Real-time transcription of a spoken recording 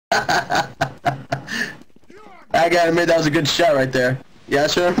I gotta admit that was a good shot right there. Yeah,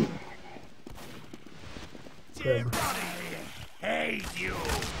 sir. Hate you.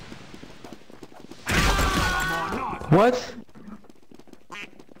 What?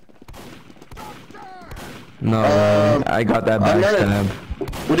 No, I got that backstab.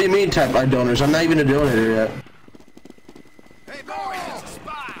 What do you mean type our donors? I'm not even a donator yet. Hey boys, it's a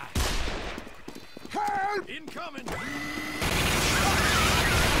spy. Help! Incoming.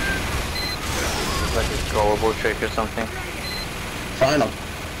 Like a gullible trick or something. Fine, I'll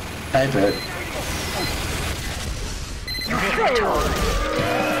type it.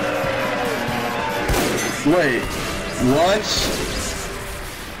 Wait, what?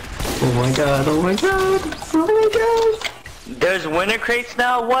 Oh my god, oh my god, oh my god. There's winter crates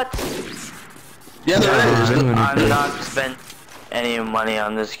now? What? Yeah, there is. I'm not spent any money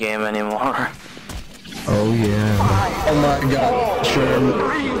on this game anymore. Oh yeah. Oh my god, sure.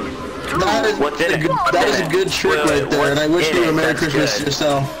 That is, that is a good trick right there, and I wish you a Merry Christmas to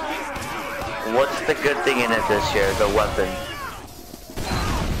yourself. What's the good thing in it this year? The weapon.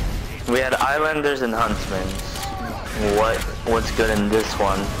 We had Islanders and Huntsmen. What's good in this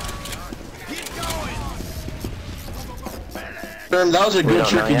one? That was a good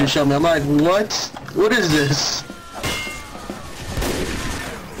trick you just showed me. I'm like, what? What is this?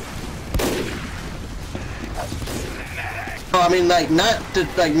 I mean, like, not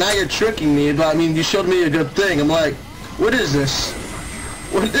now you're tricking me, but I mean, you showed me a good thing. I'm like, what is this?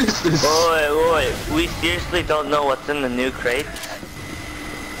 What is this? Wait, we seriously don't know what's in the new crates?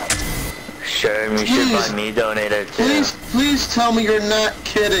 Sherm, you should buy me donator too. Please tell me you're not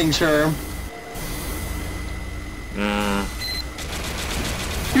kidding, Sherm.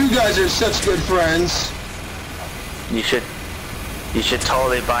 You guys are such good friends. You should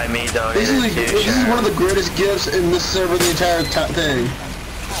totally buy me donator This is one of the greatest gifts in this server, the entire thing.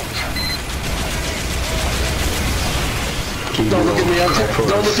 Don't look at me,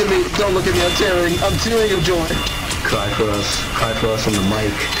 don't look at me, don't look at me, I'm tearing of joy. Cry for us on the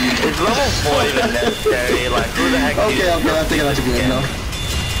mic. Is level 4 even necessary? Like, who the heck Okay, I think that's good enough.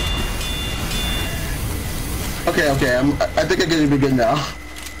 Okay, I think I'm gonna be good now.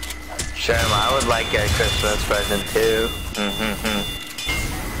 Sherm, I would like a Christmas present too.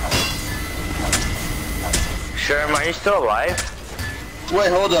 Sherm, are you still alive?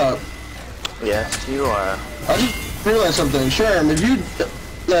 Wait, hold up. Yes, you are. I just realized something. Sherm, if you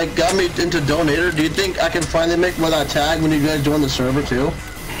like got me into donator, do you think I can finally make one that tag when you guys join the server too?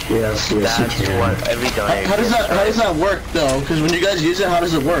 Yes, That's you can. what every donator How does that work though? Because when you guys use it, how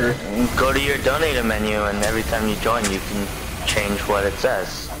does it work? Go to your donator menu, and every time you join, you can change what it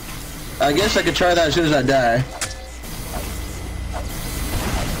says. I guess I could try that as soon as I die.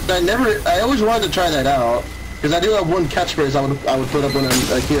 I always wanted to try that out because I do have one catchphrase I would put up when I'm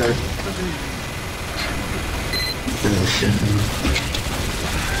like here. Oh shit.